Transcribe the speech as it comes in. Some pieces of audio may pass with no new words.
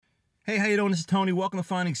Hey, how you doing? This is Tony. Welcome to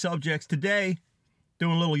Finding Subjects. Today,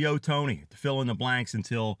 doing a little Yo Tony to fill in the blanks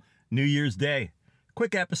until New Year's Day.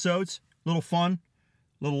 Quick episodes, a little fun,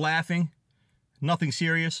 a little laughing, nothing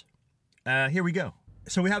serious. Here we go.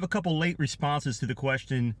 So we have a couple late responses to the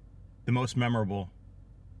question, the most memorable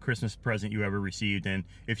Christmas present you ever received, and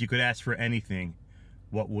if you could ask for anything,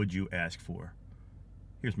 what would you ask for?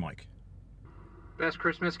 Here's Mike. Best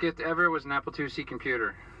Christmas gift ever was an Apple IIc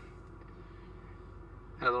computer.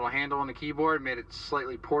 Had a little handle on the keyboard, made it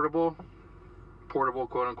slightly portable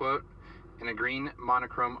quote unquote, and a green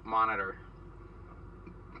monochrome monitor.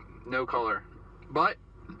 No color. But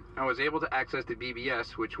I was able to access the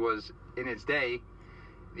BBS, which was, in its day,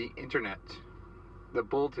 the internet, the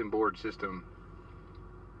bulletin board system.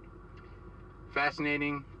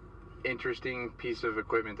 Fascinating, interesting piece of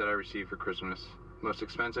equipment that I received for Christmas. Most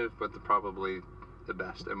expensive, but probably the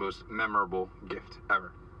best and most memorable gift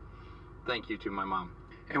ever. Thank you to my mom.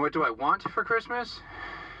 And what do I want for Christmas?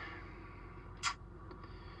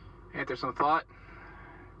 After some thought,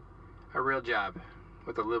 a real job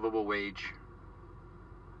with a livable wage.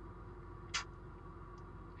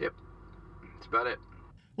 Yep, that's about it.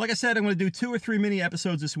 Like I said, I'm going to do 2 or 3 mini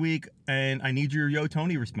episodes this week, and I need your Yo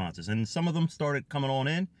Tony responses. And some of them started coming on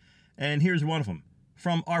in, and here's one of them.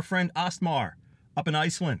 From our friend Ostmar up in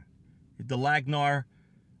Iceland, the Lagnar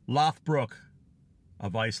Lothbrok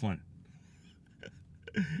of Iceland.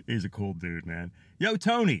 He's a cool dude, man. Yo,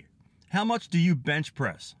 Tony, how much do you bench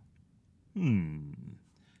press?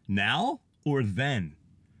 Now or then?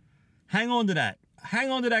 Hang on to that.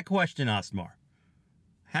 Hang on to that question, Ostmar.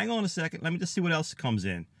 Hang on a second. Let me just see what else comes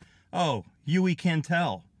in. Oh, Yui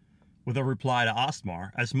Cantel with a reply to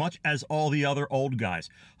Ostmar. As much as all the other old guys.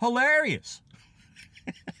 Hilarious.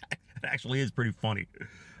 It actually is pretty funny.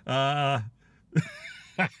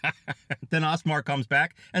 Then Ostmar comes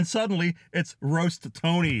back, and suddenly it's Roast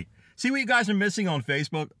Tony. See what you guys are missing on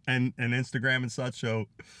Facebook and Instagram and such. So,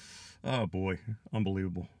 oh boy,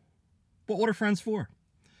 unbelievable. But what are friends for?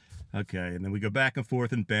 Okay, and then we go back and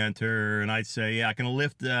forth in banter, and I'd say, yeah, I can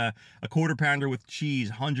lift a quarter pounder with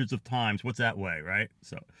cheese hundreds of times. What's that weigh, right?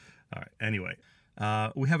 So, all right, anyway.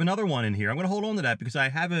 We have another one in here. I'm going to hold on to that because I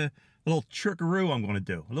have a little trickaroo I'm going to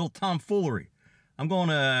do, a little tomfoolery. I'm going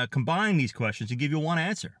to combine these questions and give you one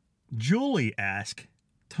answer. Julie asked,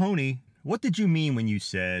 Tony, what did you mean when you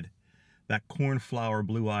said that cornflower,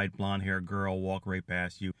 blue-eyed, blonde-haired girl walked right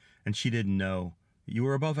past you and she didn't know you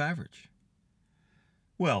were above average?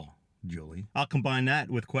 Well, Julie, I'll combine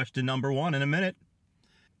that with question number 1 in a minute.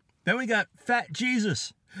 Then we got Fat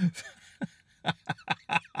Jesus.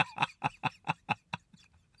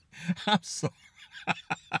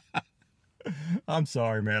 I'm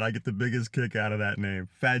sorry, man. I get the biggest kick out of that name.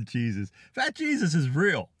 Fat Jesus. Fat Jesus is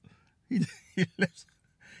real. He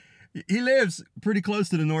lives pretty close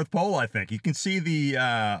to the North Pole, I think. You can see the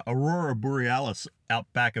Aurora Borealis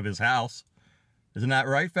out back of his house. Isn't that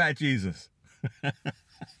right, Fat Jesus?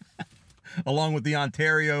 Along with the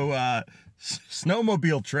Ontario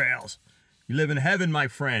snowmobile trails. You live in heaven, my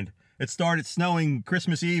friend. It started snowing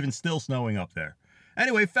Christmas Eve and still snowing up there.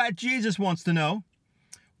 Anyway, Fat Jesus wants to know,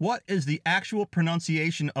 what is the actual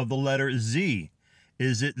pronunciation of the letter Z?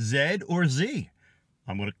 Is it Z or Z?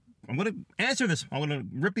 I'm gonna answer this. I'm gonna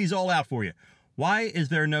rip these all out for you. Why is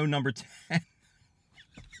there no number 10?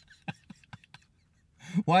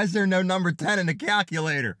 Why is there no number 10 in the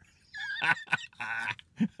calculator?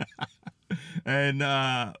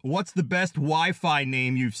 And what's the best Wi-Fi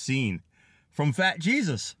name you've seen? From Fat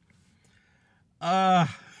Jesus.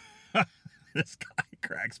 This guy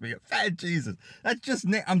cracks me up. Fat Jesus. That's just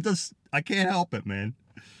I can't help it, man.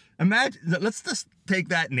 Imagine, let's just take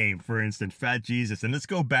that name, for instance, Fat Jesus, and let's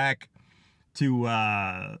go back to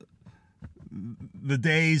the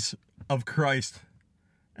days of Christ.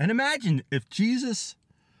 And imagine if Jesus,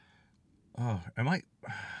 I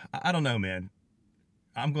don't know, man.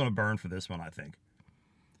 I'm going to burn for this one, I think.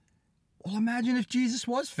 Well, imagine if Jesus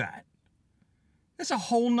was fat. That's a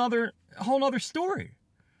whole nother story.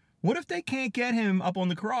 What if they can't get him up on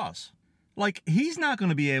the cross? Like, he's not going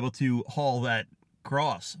to be able to haul that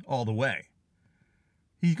cross all the way.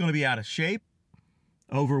 He's going to be out of shape,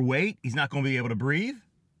 overweight. He's not going to be able to breathe.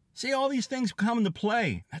 See, all these things come into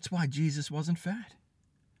play. That's why Jesus wasn't fat.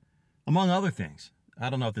 Among other things.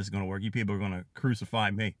 I don't know if this is going to work. You people are going to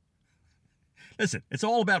crucify me. Listen, it's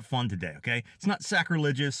all about fun today, okay? It's not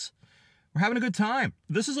sacrilegious. We're having a good time.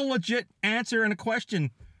 This is a legit answer and a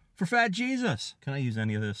question for Fat Jesus. Can I use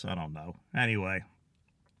any of this? I don't know. Anyway,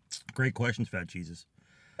 great questions, Fat Jesus.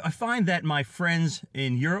 I find that my friends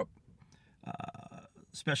in Europe,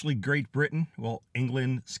 especially Great Britain, well,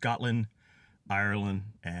 England, Scotland, Ireland,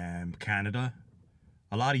 and Canada,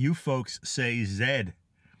 A lot of you folks say Zed.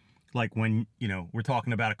 Like when, we're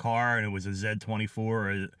talking about a car and it was a Z24 or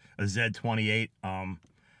a Z28.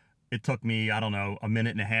 It took me, I don't know, a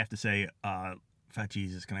minute and a half to say, Fat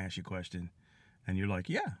Jesus, can I ask you a question? And you're like,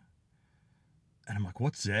 yeah. And I'm like,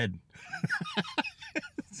 what's Zed?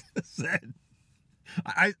 Zed.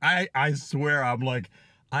 I swear I'm like,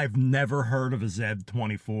 I've never heard of a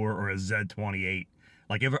Z24 or a Z28.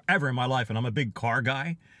 Like ever in my life. And I'm a big car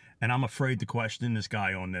guy. And I'm afraid to question this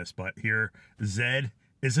guy on this. But here, Zed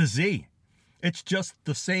is a Z. It's just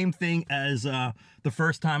the same thing as the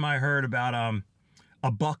first time I heard about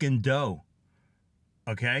a Buck and Doe.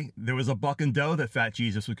 Okay? There was a Buck and Doe that Fat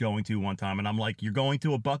Jesus was going to one time. And I'm like, you're going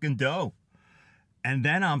to a Buck and Doe? And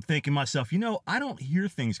then I'm thinking to myself, I don't hear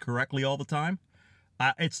things correctly all the time.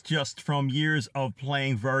 It's just from years of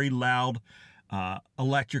playing very loud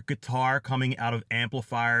electric guitar coming out of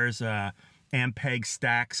amplifiers, Ampeg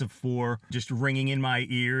stacks of 4 just ringing in my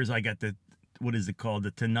ears. I got the, what is it called?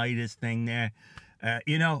 The tinnitus thing there.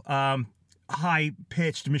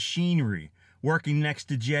 High-pitched machinery working next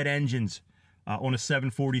to jet engines on a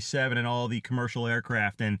 747 and all the commercial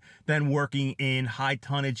aircraft, and then working in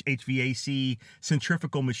high-tonnage HVAC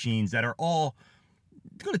centrifugal machines that are all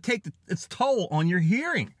going to take its toll on your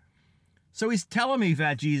hearing. So he's telling me,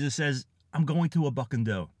 Fat Jesus says, I'm going to a Buck and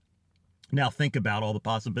Doe. Now think about all the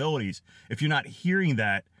possibilities. If you're not hearing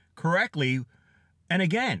that correctly, and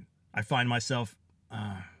again, I find myself,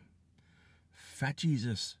 Fat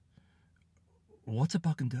Jesus, what's a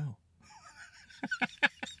Buck and Doe?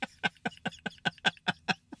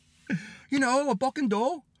 A Buck and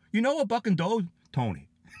Doe? A Buck and Doe, Tony?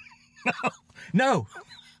 No,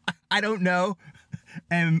 I don't know.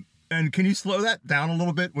 And can you slow that down a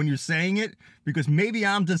little bit when you're saying it? Because maybe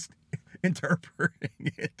I'm just interpreting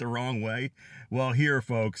it the wrong way. Well, here,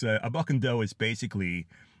 folks, a Buck and Doe is basically,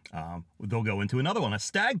 they'll go into another one, a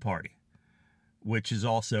stag party, which is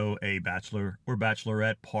also a bachelor or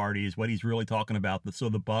bachelorette party is what he's really talking about. So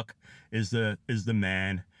the buck is the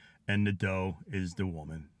man and the doe is the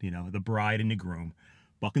woman, the bride and the groom.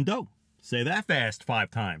 Buck and Doe. Say that fast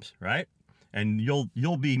 5 times, right? And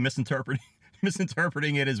you'll be misinterpreting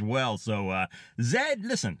it as well. So, Zed,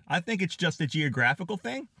 listen, I think it's just a geographical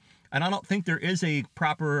thing. And I don't think there is a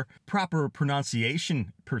proper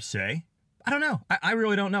pronunciation per se. I don't know. I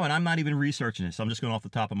really don't know. And I'm not even researching this. I'm just going off the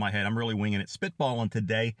top of my head. I'm really winging it. Spitballing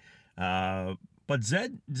today. But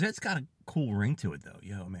Zed's got a cool ring to it, though.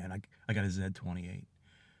 Yo, man, I got a Z28.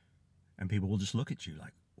 And people will just look at you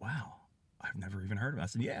like, wow, I've never even heard of it. I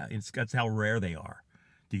said, yeah, that's how rare they are.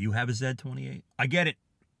 Do you have a Z28? I get it.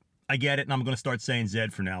 And I'm going to start saying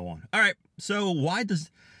Zed from now on. All right. So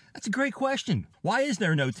that's a great question. Why is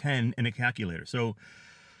there no 10 in a calculator? So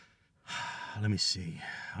let me see.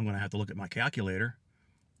 I'm going to have to look at my calculator.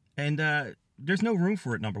 And there's no room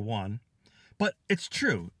for it, number one. But it's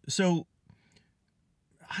true. So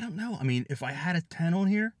I don't know. I mean, if I had a 10 on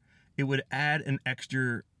here, it would add an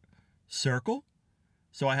extra circle.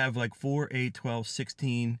 So I have like 4, 8, 12,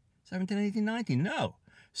 16, 17, 18, 19. No.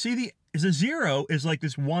 See, the 0 is like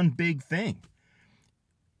this one big thing.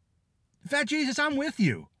 Fat Jesus, I'm with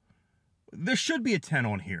you. There should be a 10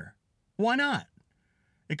 on here. Why not?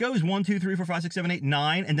 It goes 1, 2, 3, 4, 5, 6, 7, 8,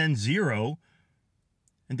 9, and then 0.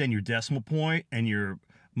 And then your decimal point and your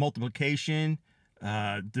multiplication,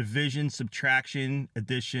 division, subtraction,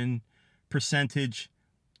 addition, percentage.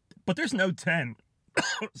 But there's no 10.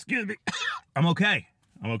 Excuse me. I'm okay.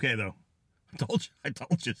 Though. I told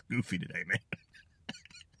you it's goofy today, man.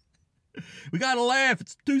 We gotta laugh.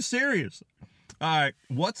 It's too serious. All right.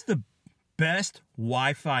 What's the best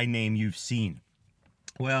Wi-Fi name you've seen?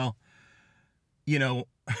 Well, they're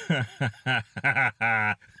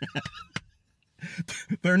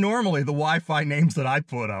normally the Wi-Fi names that I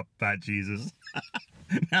put up, Fat Jesus.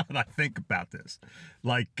 Now that I think about this.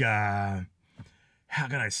 Like, how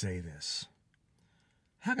can I say this?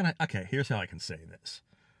 Okay, here's how I can say this.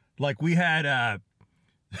 Like, we had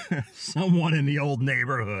someone in the old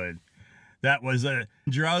neighborhood that was a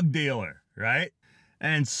drug dealer, right?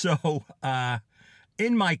 And so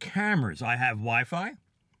in my cameras, I have Wi-Fi,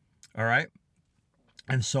 all right?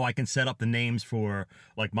 And so I can set up the names for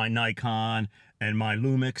like my Nikon and my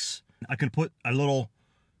Lumix. I can put a little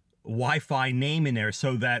Wi-Fi name in there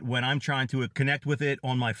so that when I'm trying to connect with it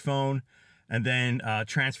on my phone and then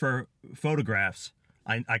transfer photographs,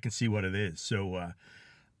 I can see what it is. So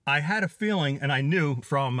I had a feeling, and I knew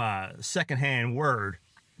from secondhand word,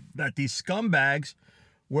 that these scumbags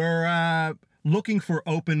were looking for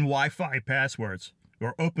open Wi-Fi passwords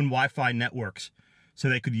or open Wi-Fi networks so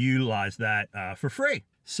they could utilize that for free.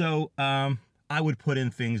 So I would put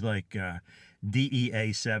in things like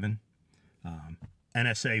DEA7,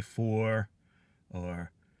 NSA 4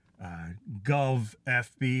 or Gov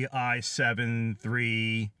FBI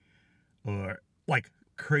 7-3 or like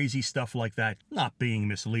crazy stuff like that, not being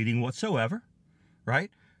misleading whatsoever,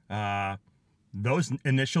 right? Those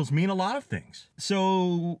initials mean a lot of things.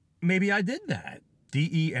 So maybe I did that.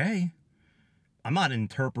 DEA. I'm not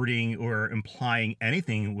interpreting or implying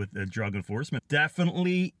anything with the drug enforcement.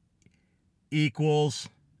 Definitely equals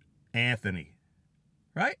Anthony,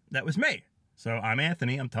 right? That was me. So I'm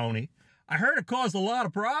Anthony, I'm Tony. I heard it caused a lot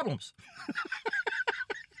of problems.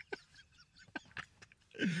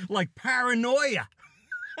 Like paranoia.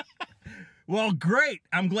 Well, great.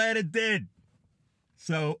 I'm glad it did.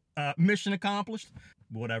 So mission accomplished,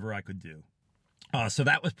 whatever I could do. So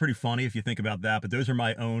that was pretty funny if you think about that, but those are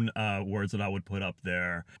my own words that I would put up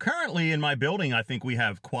there. Currently in my building, I think we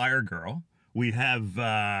have Choir Girl. We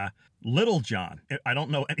have Little John. I don't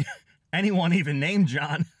know anyone even named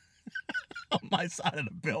John on my side of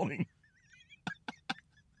the building.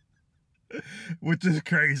 Which is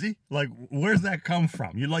crazy. Like, where's that come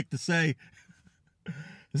from? You'd like to say,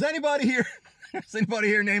 is anybody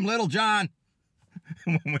here named Little John?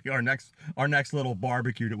 When our next little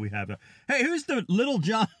barbecue that we have. Hey, who's Little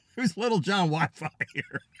John Wi-Fi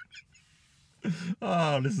here?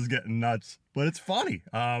 Oh, this is getting nuts, but it's funny.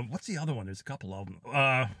 What's the other one? There's a couple of them.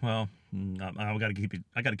 Well, I got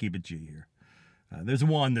to keep it G here. There's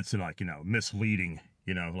one that's like, misleading,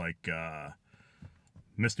 like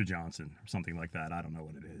Mr. Johnson or something like that. I don't know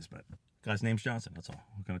what it is, but guy's name's Johnson. That's all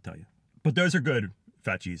I'm going to tell you. But those are good,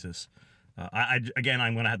 Fat Jesus. I'm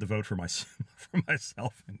going to have to vote for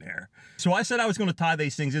myself in there. So I said I was going to tie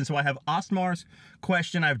these things in. So I have Osmar's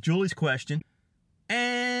question. I have Julie's question.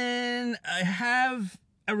 And I have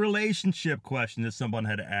a relationship question that someone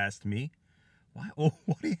had asked me. Why? Oh,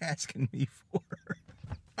 what are you asking me for?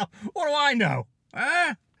 What do I know?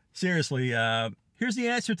 Seriously, here's the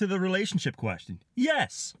answer to the relationship question.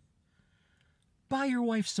 Yes. Buy your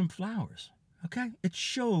wife some flowers, okay? It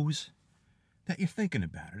shows that you're thinking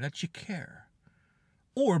about her, that you care.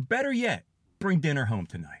 Or better yet, bring dinner home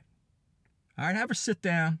tonight. All right, have her sit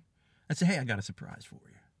down and say, hey, I got a surprise for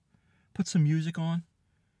you. Put some music on,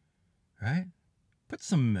 right? Put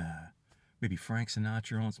some, maybe Frank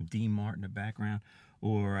Sinatra on, some Dean Martin in the background,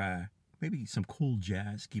 or maybe some cool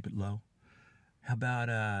jazz, keep it low. How about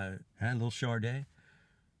a little Sade?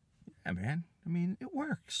 Yeah, man, I mean, it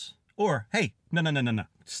works. Or, hey, no.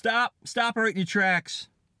 Stop right in your tracks.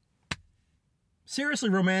 Seriously,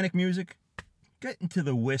 romantic music, get into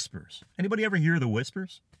the Whispers. Anybody ever hear the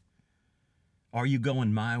Whispers? Are You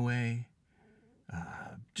Going My Way?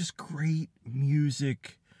 Just great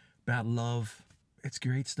music about love. It's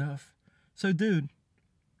great stuff. So, dude,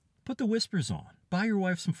 put the Whispers on. Buy your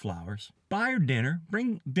wife some flowers. Buy her dinner.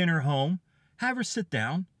 Bring dinner home. Have her sit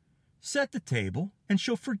down. Set the table. And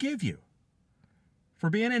she'll forgive you for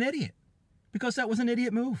being an idiot. Because that was an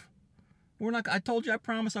idiot move. I told you, I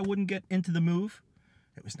promised I wouldn't get into the move.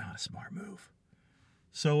 It was not a smart move.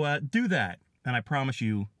 So do that, and I promise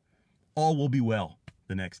you, all will be well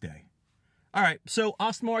the next day. All right, so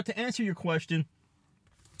Osmar, to answer your question.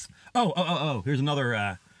 Here's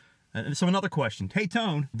another question. Hey,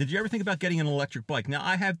 Tone, did you ever think about getting an electric bike? Now,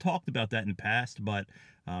 I have talked about that in the past, but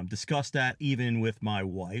discussed that even with my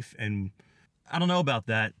wife, and I don't know about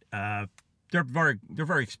that. They're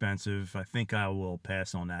very expensive. I think I will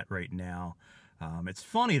pass on that right now. It's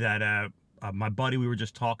funny that my buddy we were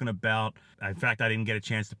just talking about, in fact, I didn't get a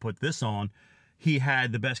chance to put this on. He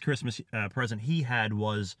had the best Christmas present he had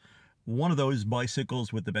was one of those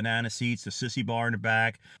bicycles with the banana seats, the sissy bar in the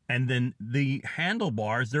back, and then the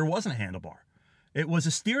handlebars, there wasn't a handlebar. It was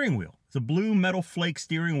a steering wheel. It's a blue metal flake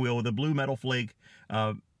steering wheel with a blue metal flake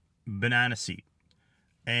banana seat.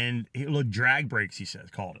 And it looked drag brakes, he says,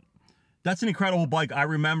 called it. That's an incredible bike. I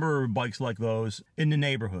remember bikes like those in the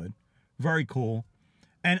neighborhood. Very cool.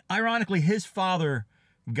 And ironically, his father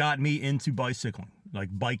got me into bicycling, like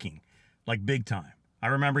biking, like big time. I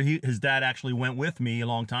remember his dad actually went with me a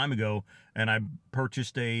long time ago, and I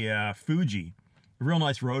purchased a Fuji, a real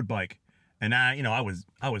nice road bike. And I was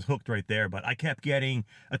hooked right there, but I kept getting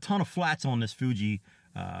a ton of flats on this Fuji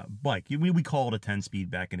bike. We called it a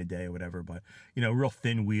 10-speed back in the day or whatever, but real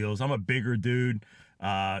thin wheels. I'm a bigger dude.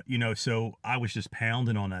 So I was just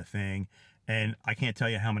pounding on that thing, and I can't tell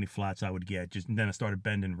you how many flats I would get. And then I started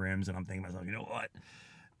bending rims, and I'm thinking to myself, you know what?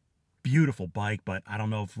 Beautiful bike, but I don't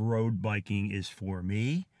know if road biking is for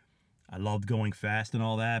me. I loved going fast and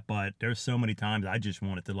all that, but there's so many times I just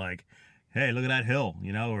wanted to hey, look at that hill,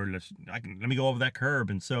 or let me go over that curb.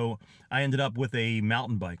 And so I ended up with a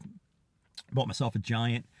mountain bike. Bought myself a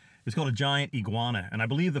Giant. It was called a Giant Iguana, and I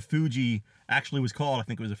believe the Fuji actually was called, I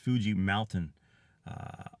think it was a Fuji Mountain.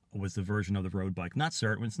 was the version of the road bike. Not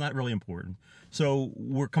certain. It's not really important. So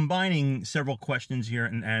we're combining several questions here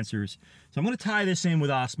and answers. So I'm going to tie this in with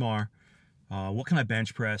Osmar. What can I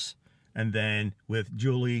bench press? And then with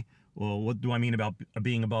Julie, well, what do I mean about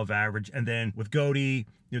being above average? And then with Goody,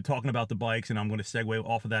 talking about the bikes, and I'm going to segue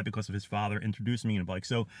off of that because of his father introducing me to bikes.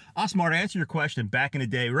 So, Osmar, to answer your question, back in the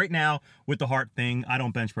day, right now, with the heart thing, I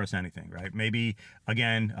don't bench press anything, right? Maybe,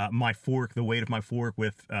 again, my fork, the weight of my fork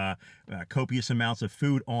with copious amounts of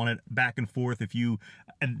food on it, back and forth. If you,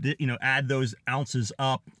 add those ounces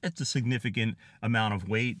up, it's a significant amount of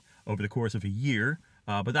weight over the course of a year.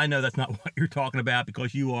 But I know that's not what you're talking about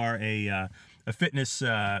because you are a fitness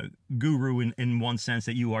guru in one sense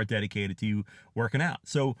that you are dedicated to working out.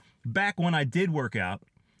 So back when I did work out,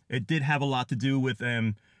 it did have a lot to do with,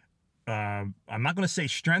 I'm not going to say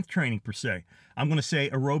strength training per se. I'm going to say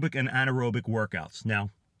aerobic and anaerobic workouts. Now,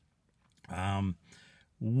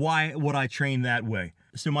 why would I train that way?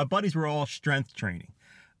 So my buddies were all strength training.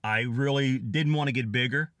 I really didn't want to get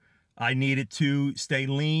bigger. I needed to stay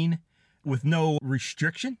lean with no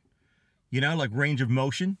restriction, like range of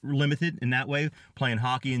motion, limited in that way, playing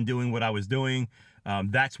hockey and doing what I was doing.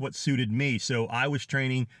 That's what suited me. So I was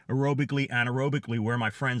training aerobically, anaerobically, where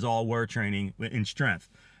my friends all were training in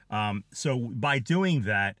strength. So by doing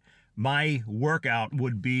that, my workout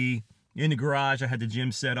would be in the garage. I had the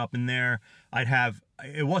gym set up in there.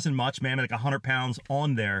 It wasn't much, man, like 100 pounds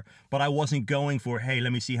on there, but I wasn't going for, hey,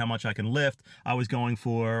 let me see how much I can lift. I was going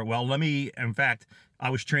for, I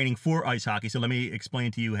was training for ice hockey, so let me explain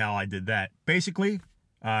to you how I did that. Basically,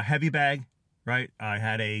 heavy bag, right? I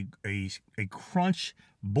had a crunch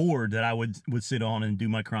board that I would sit on and do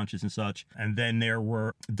my crunches and such. And then there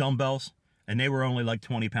were dumbbells, and they were only like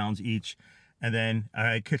 20 pounds each. And then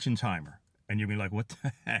a kitchen timer. And you'd be like, what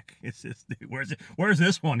the heck is this? Where's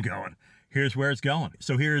this one going? Here's where it's going.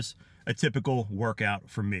 So here's a typical workout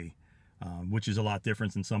for me, which is a lot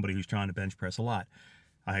different than somebody who's trying to bench press a lot.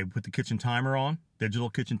 I put the kitchen timer on, digital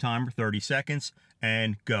kitchen timer, 30 seconds,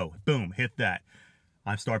 and go. Boom, hit that.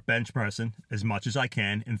 I start bench pressing as much as I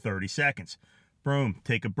can in 30 seconds. Boom,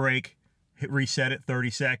 take a break, reset it,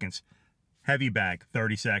 30 seconds. Heavy bag,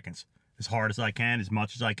 30 seconds. As hard as I can, as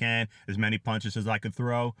much as I can, as many punches as I could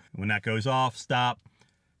throw. When that goes off, stop.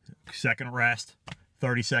 Second rest,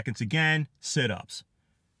 30 seconds again, sit-ups.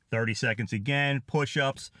 30 seconds again,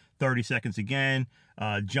 push-ups, 30 seconds again,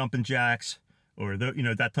 jumping jacks, or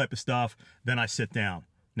that type of stuff. Then I sit down.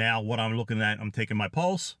 Now what I'm looking at, I'm taking my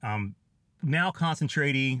pulse. I'm now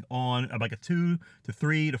concentrating on like a 2 to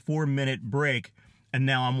 3 to 4 minute break. And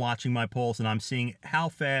now I'm watching my pulse and I'm seeing how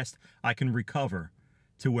fast I can recover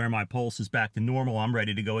to where my pulse is back to normal. I'm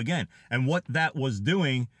ready to go again. And what that was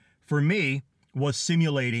doing for me was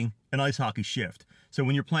simulating an ice hockey shift. So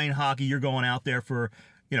when you're playing hockey, you're going out there for,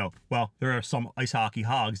 there are some ice hockey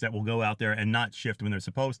hogs that will go out there and not shift when they're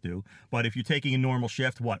supposed to. But if you're taking a normal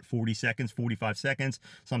shift, 40 seconds, 45 seconds,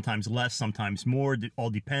 sometimes less, sometimes more. It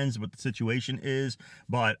all depends what the situation is.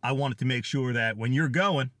 But I wanted to make sure that when you're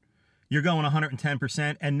going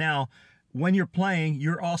 110%. And now when you're playing,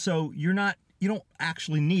 you don't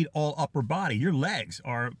actually need all upper body. Your legs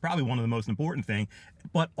are probably one of the most important thing,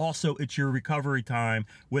 but also it's your recovery time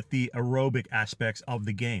with the aerobic aspects of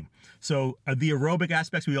the game. So the aerobic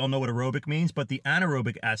aspects, we all know what aerobic means, but the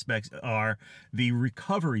anaerobic aspects are the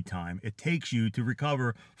recovery time it takes you to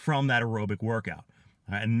recover from that aerobic workout.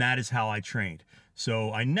 And that is how I trained.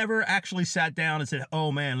 So I never actually sat down and said,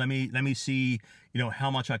 oh man, let me see,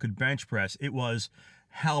 how much I could bench press. It was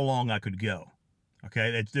how long I could go.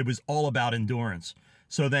 Okay, it was all about endurance.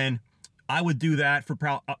 So then I would do that for,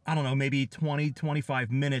 maybe 20,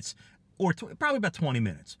 25 minutes, or probably about 20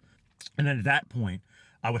 minutes. And then at that point,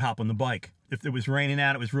 I would hop on the bike. If it was raining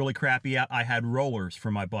out, it was really crappy out, I had rollers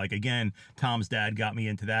for my bike. Again, Tom's dad got me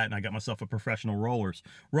into that, and I got myself a professional rollers.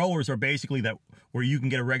 Rollers are basically that where you can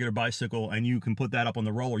get a regular bicycle and you can put that up on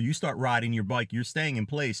the roller. You start riding your bike, you're staying in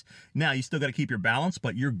place. Now, you still got to keep your balance,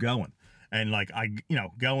 but you're going. And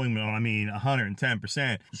going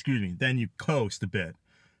 110%, then you coast a bit.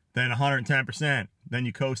 Then 110%, then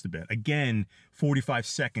you coast a bit. Again, 45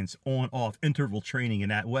 seconds on, off, interval training in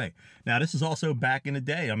that way. Now, this is also back in the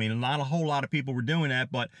day. I mean, not a whole lot of people were doing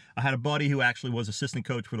that, but I had a buddy who actually was assistant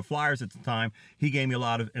coach for the Flyers at the time. He gave me a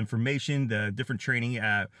lot of information, the different training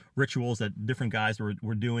rituals that different guys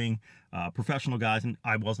were doing, professional guys, and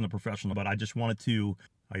I wasn't a professional, but I just wanted to,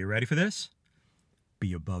 are you ready for this?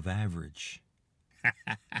 Be above average.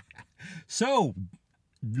 So,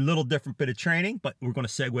 little different bit of training, but we're going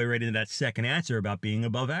to segue right into that second answer about being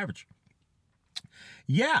above average.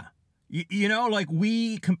 Yeah,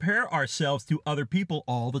 we compare ourselves to other people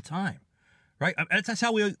all the time, right? That's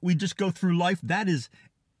how we just go through life. That is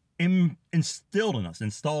instilled in us,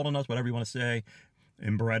 installed in us, whatever you want to say,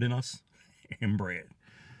 inbred in us, inbred.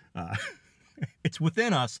 It's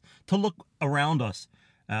within us to look around us,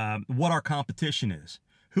 what our competition is,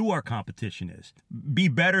 who our competition is. Be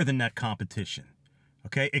better than that competition,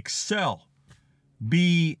 okay? Excel.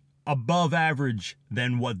 Be above average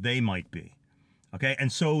than what they might be, okay?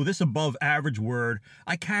 And so this above average word,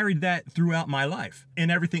 I carried that throughout my life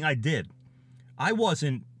in everything I did. I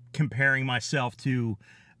wasn't comparing myself to,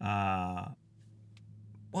 well,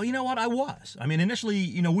 you know what? I was. I mean,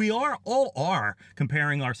 initially, we all are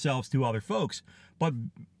comparing ourselves to other folks, but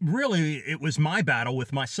really it was my battle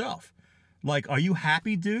with myself. Like, are you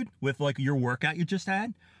happy, dude, with like your workout you just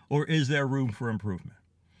had? Or is there room for improvement?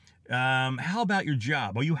 How about your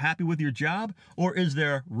job? Are you happy with your job, or is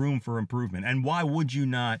there room for improvement? And why would you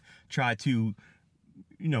not try to,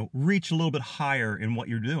 reach a little bit higher in what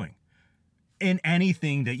you're doing? In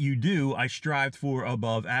anything that you do, I strived for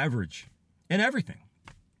above average in everything.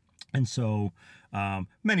 And so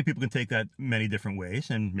many people can take that many different ways,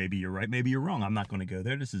 and maybe you're right, maybe you're wrong. I'm not going to go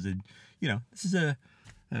there. This is a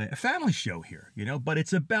family show here, but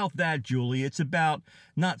it's about that, Julie. It's about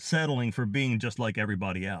not settling for being just like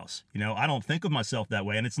everybody else. I don't think of myself that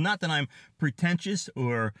way. And it's not that I'm pretentious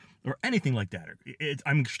or anything like that.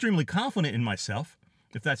 I'm extremely confident in myself,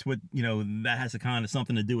 if that's what, that has a kind of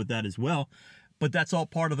something to do with that as well. But that's all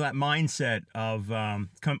part of that mindset of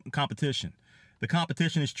competition. The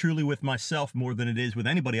competition is truly with myself more than it is with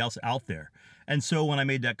anybody else out there. And so when I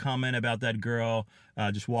made that comment about that girl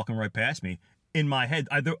just walking right past me, in my head,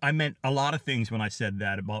 I meant a lot of things when I said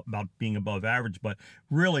that about being above average. But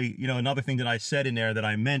really, another thing that I said in there that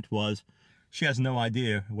I meant was she has no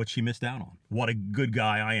idea what she missed out on. What a good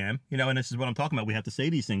guy I am. And this is what I'm talking about. We have to say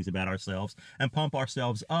these things about ourselves and pump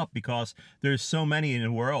ourselves up, because there's so many in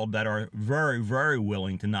the world that are very, very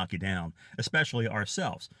willing to knock you down, especially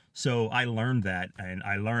ourselves. So I learned that, and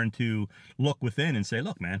I learned to look within and say,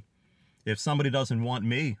 look, man, if somebody doesn't want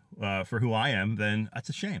me for who I am, then that's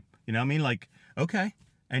a shame. You know what I mean? Like, okay.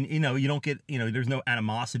 And, you don't get, there's no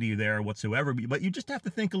animosity there whatsoever, but you just have to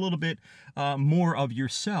think a little bit more of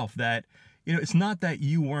yourself, that, it's not that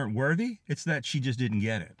you weren't worthy. It's that she just didn't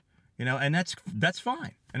get it, and that's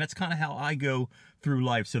fine. And that's kind of how I go through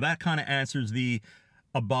life. So that kind of answers the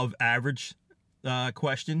above average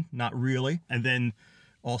question. Not really. And then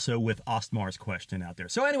also with Ostmar's question out there.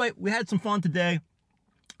 So anyway, we had some fun today.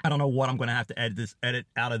 I don't know what I'm going to have to edit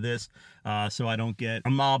out of this so I don't get a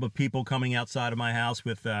mob of people coming outside of my house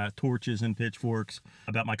with torches and pitchforks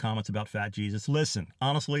about my comments about Fat Jesus. Listen,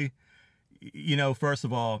 honestly, first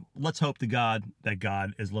of all, let's hope to God that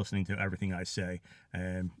God is listening to everything I say.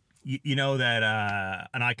 And that,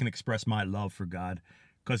 and I can express my love for God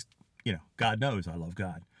because, God knows I love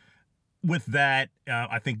God. With that,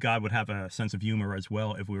 I think God would have a sense of humor as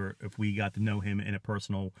well if we got to know him in a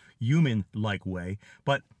personal, human-like way.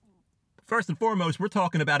 But first and foremost, we're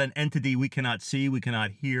talking about an entity we cannot see, we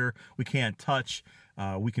cannot hear, we can't touch.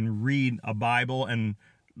 We can read a Bible and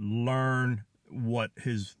learn what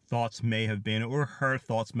his thoughts may have been or her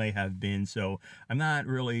thoughts may have been. So I'm not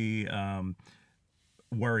really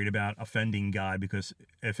worried about offending God, because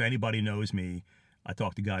if anybody knows me, I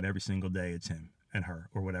talk to God every single day. It's him and her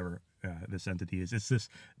or whatever this entity is. It's this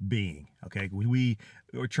being, okay? We're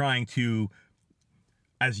trying to,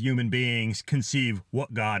 as human beings, conceive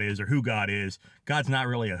what God is or who God is. God's not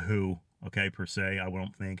really a who, okay, per se, I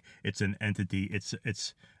don't think. It's an entity.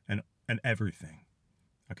 It's an everything,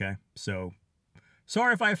 okay? So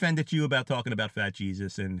sorry if I offended you about talking about Fat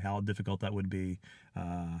Jesus and how difficult that would be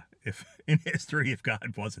if in history if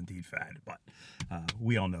God was indeed fat. But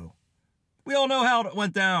we all know how it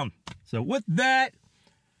went down. So with that,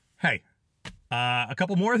 hey, a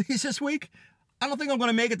couple more of these this week. I don't think I'm going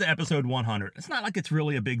to make it to episode 100. It's not like it's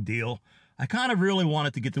really a big deal. I kind of really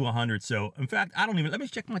wanted to get to 100. So, in fact, let me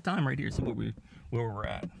check my time right here, see where we're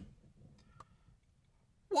at.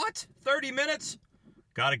 What? 30 minutes?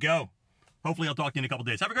 Gotta go. Hopefully I'll talk to you in a couple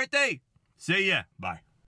days. Have a great day. See ya. Bye.